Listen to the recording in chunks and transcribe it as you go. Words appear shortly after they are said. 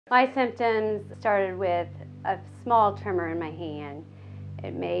My symptoms started with a small tremor in my hand.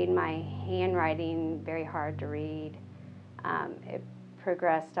 It made my handwriting very hard to read. It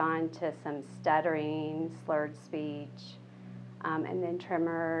progressed on to some stuttering, slurred speech, and then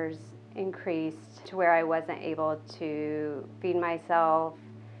tremors increased to where I wasn't able to feed myself,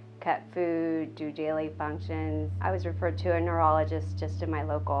 cut food, do daily functions. I was referred to a neurologist just in my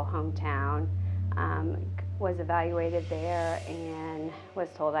local hometown, was evaluated there and was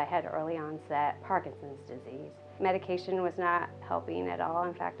told I had early onset Parkinson's disease. Medication was not helping at all.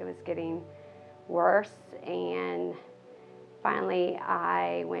 In fact, it was getting worse, and finally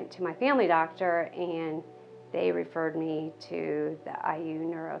I went to my family doctor and they referred me to the IU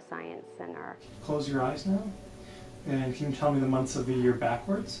Neuroscience Center. Close your eyes now, and can you tell me the months of the year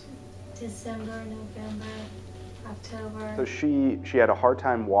backwards? December, November, October. So she had a hard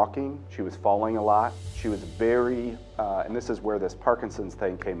time walking. She was falling a lot. She was very, and this is where this Parkinson's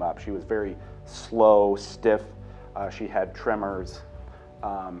thing came up, she was very slow, stiff. She had tremors.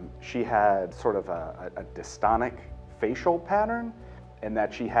 She had sort of a dystonic facial pattern, and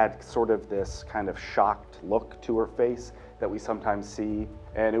that she had sort of this kind of shocked look to her face that we sometimes see.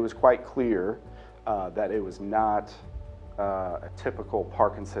 And it was quite clear that it was not a typical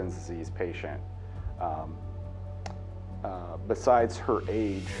Parkinson's disease patient. Besides her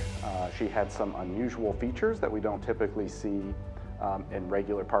age, she had some unusual features that we don't typically see in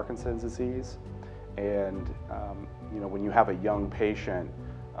regular Parkinson's disease. And you know, when you have a young patient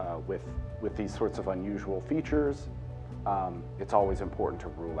with these sorts of unusual features, it's always important to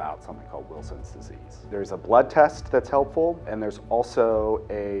rule out something called Wilson's disease. There's a blood test that's helpful, and there's also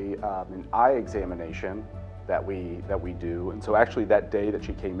an eye examination that we do. And so actually that day that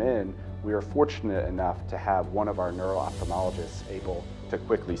she came in, we were fortunate enough to have one of our neuro-ophthalmologists able to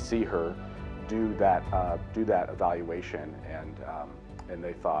quickly see her, do that evaluation, and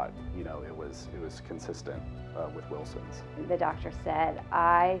they thought, you know, it was consistent with Wilson's. The doctor said,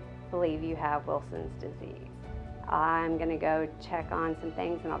 "I believe you have Wilson's disease. I'm going to go check on some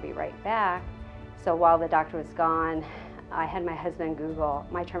things and I'll be right back." So while the doctor was gone, I had my husband Google.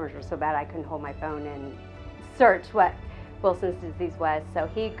 My tremors were so bad I couldn't hold my phone and search what Wilson's disease was. So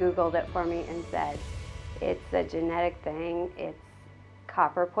he Googled it for me and said, "It's a genetic thing. It's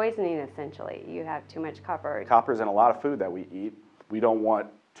copper poisoning, essentially. You have too much copper." Copper's in a lot of food that we eat. We don't want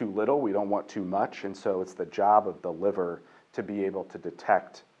too little, we don't want too much, and so it's the job of the liver to be able to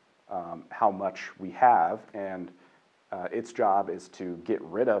detect how much we have, and its job is to get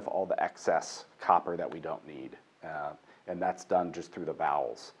rid of all the excess copper that we don't need, and that's done just through the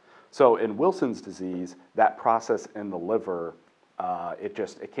bowels. So in Wilson's disease, that process in the liver,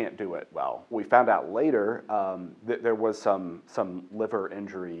 it can't do it well. We found out later that there was some liver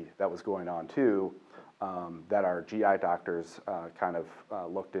injury that was going on too, that our GI doctors kind of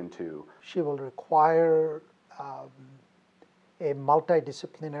looked into. She will require a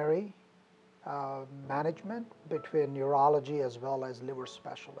multidisciplinary management between neurology as well as liver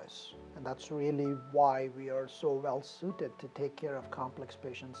specialists. And that's really why we are so well suited to take care of complex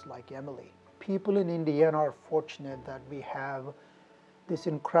patients like Emily. People in Indiana are fortunate that we have this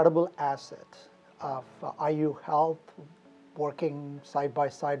incredible asset of IU Health, working side by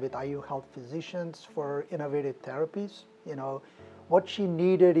side with IU Health physicians for innovative therapies. You know, what she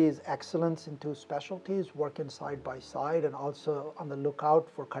needed is excellence in two specialties, working side by side, and also on the lookout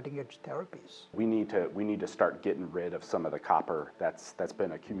for cutting-edge therapies. We need to start getting rid of some of the copper that's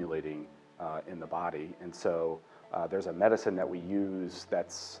been accumulating in the body, and so there's a medicine that we use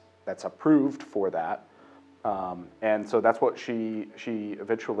that's approved for that, and so that's what she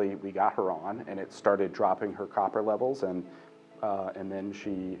eventually we got her on, and it started dropping her copper levels, and then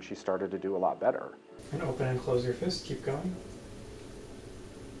she started to do a lot better. And open and close your fist. Keep going.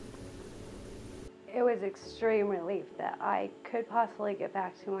 It was extreme relief that I could possibly get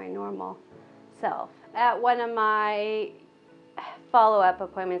back to my normal self. At one of my follow-up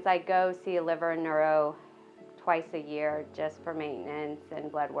appointments, I go see a liver and neuro twice a year just for maintenance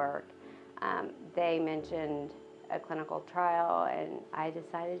and blood work. They mentioned a clinical trial, and I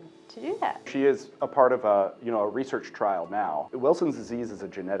decided to do that. She is a part of a research trial now. Wilson's disease is a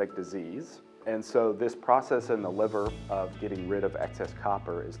genetic disease, and so this process in the liver of getting rid of excess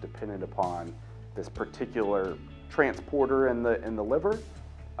copper is dependent upon this particular transporter in the liver,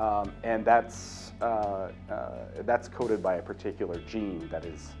 and that's coded by a particular gene that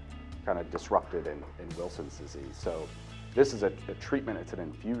is kind of disrupted in Wilson's disease. So this is a treatment, it's an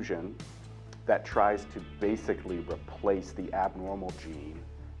infusion that tries to basically replace the abnormal gene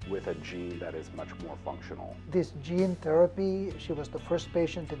with a gene that is much more functional. This gene therapy, she was the first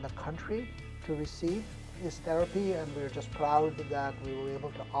patient in the country to receive, is therapy, and we're just proud that we were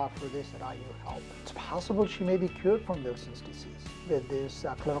able to offer this at IU Health. It's possible she may be cured from Wilson's disease with this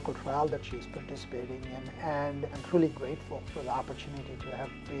clinical trial that she's participating in, and I'm truly grateful for the opportunity to have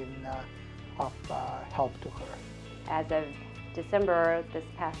been of help to her. As of December this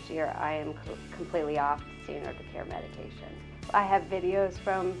past year, I am completely off standard of care medication. I have videos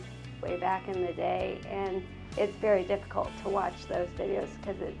from way back in the day, and it's very difficult to watch those videos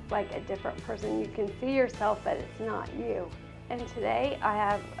because it's like a different person. You can see yourself, but it's not you. And today I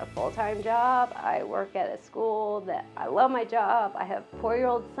have a full-time job. I work at a school that I love my job. I have a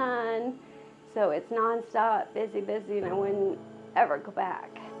 4-year-old son, so it's nonstop, busy, and I wouldn't ever go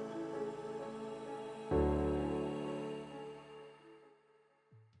back.